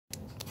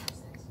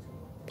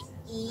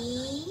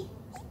E,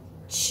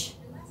 ch.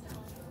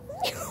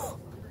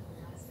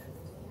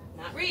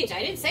 Not reach.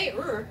 I didn't say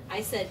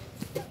I said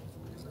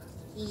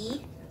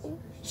E,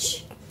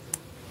 ch.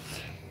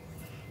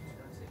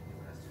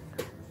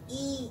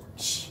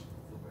 Each.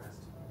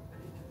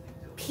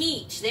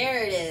 Peach.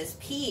 There it is.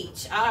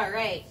 Peach. All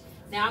right.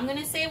 Now I'm going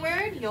to say a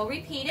word. You'll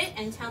repeat it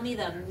and tell me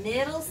the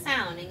middle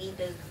sound. I need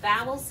the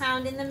vowel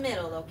sound in the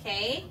middle,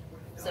 okay?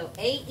 So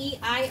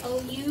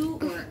A-E-I-O-U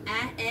or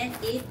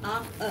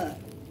A-E-I-O-U.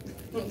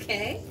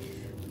 Okay?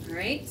 All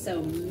right.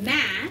 So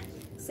math.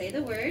 Say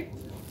the word.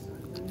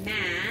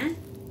 Math.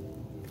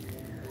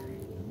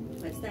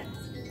 What's that?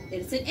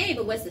 It's an A,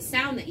 but what's the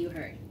sound that you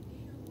heard?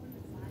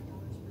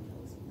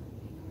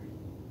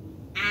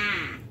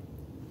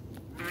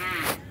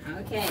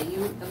 Okay,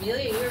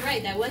 Amelia, you were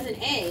right. That was an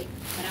A,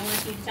 but I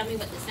want you to tell me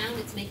what the sound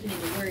it's making in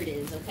the word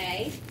is,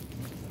 okay?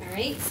 All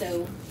right,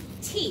 so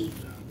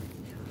teeth.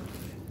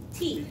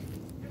 Teeth.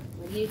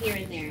 What do you hear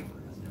in there?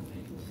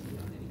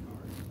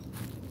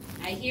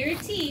 I hear a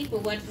T,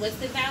 but what's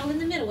the vowel in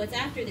the middle? What's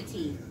after the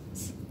T?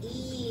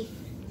 E.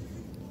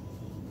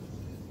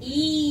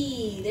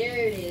 E. There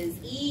it is.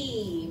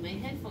 E. My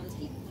headphones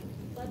my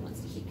blood wants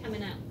to keep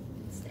coming out.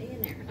 Stay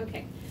in there.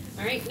 Okay.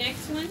 All right,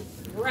 next one.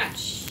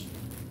 Brush.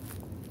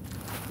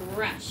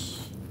 Brush.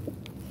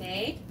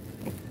 Okay?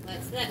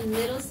 What's that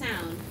middle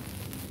sound?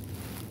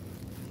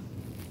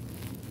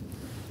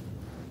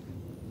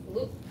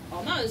 Ooh,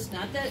 almost.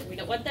 Not the, we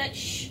don't want that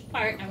sh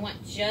part. I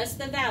want just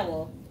the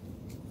vowel.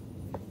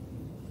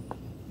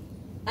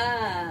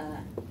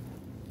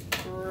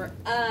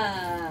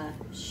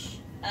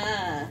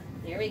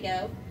 There we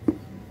go.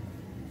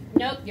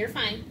 Nope, you're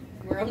fine.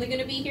 We're only going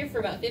to be here for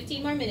about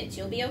 15 more minutes.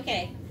 You'll be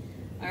okay.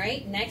 All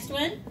right, next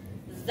one.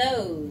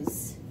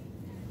 Those.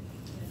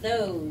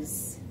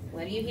 Those.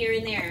 What do you hear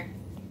in there?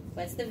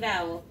 What's the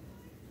vowel?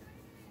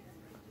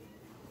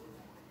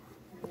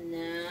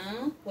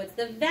 No. What's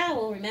the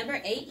vowel? Remember,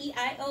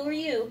 A-E-I-O or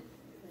U.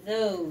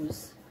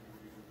 Those.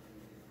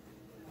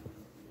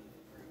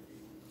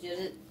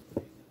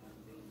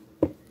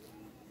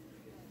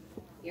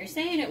 You're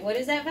saying it. What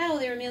is that vowel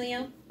there,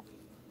 Emilio?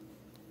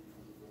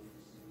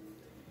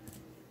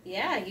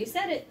 Yeah, you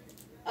said it.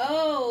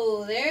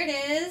 Oh, there it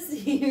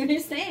is. You were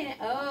saying it.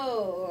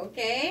 Oh,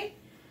 okay.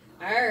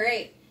 All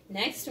right.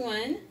 Next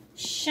one.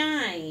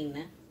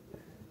 Shine.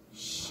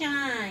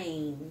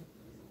 Shine.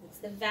 What's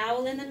the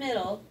vowel in the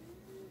middle?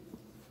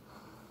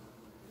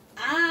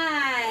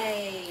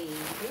 I.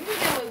 Here we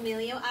go,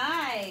 Emilio.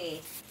 I.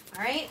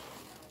 All right.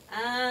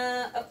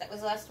 Oh, that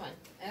was the last one.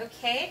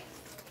 Okay.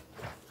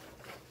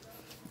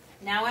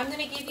 Now I'm going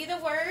to give you the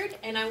word,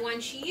 and I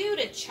want you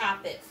to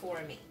chop it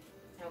for me.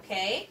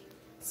 Okay?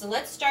 So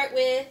let's start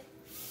with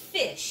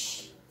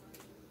fish.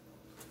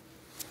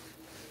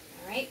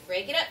 All right,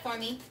 break it up for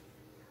me.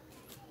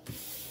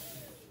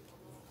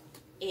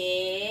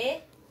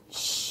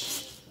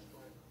 Ish.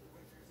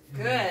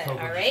 Good. All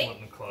right.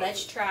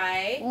 Let's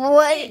try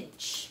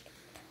inch.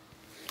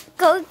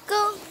 Go.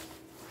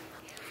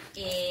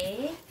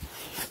 I.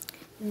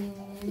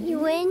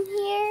 You in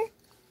here?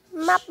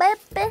 My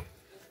baby.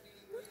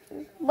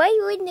 Why are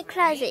you in the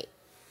closet?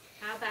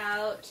 How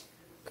about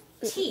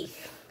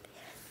teeth?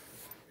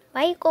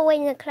 Why you go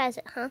in the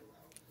closet, huh?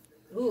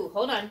 Ooh,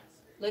 hold on.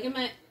 Look at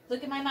my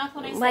mouth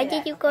when I say Why that,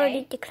 did you go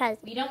okay? to the closet?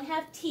 We don't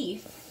have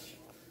teeth.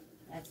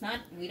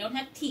 We don't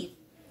have teeth.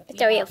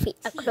 Sorry, Alfie,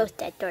 I'll close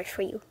that door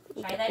for you.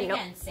 Try that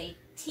again. Say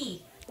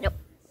teeth. Nope.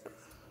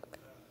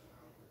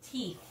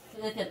 Teeth.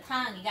 Look at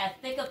tongue. You gotta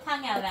stick a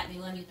tongue out at me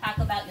when you talk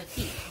about your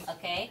teeth,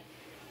 okay?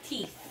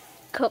 Teeth.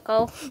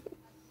 Coco.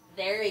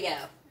 There we go.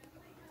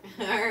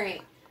 All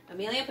right.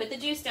 Amelia, put the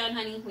juice down,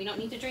 honey. We don't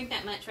need to drink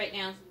that much right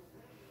now.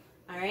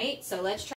 All right, so let's try.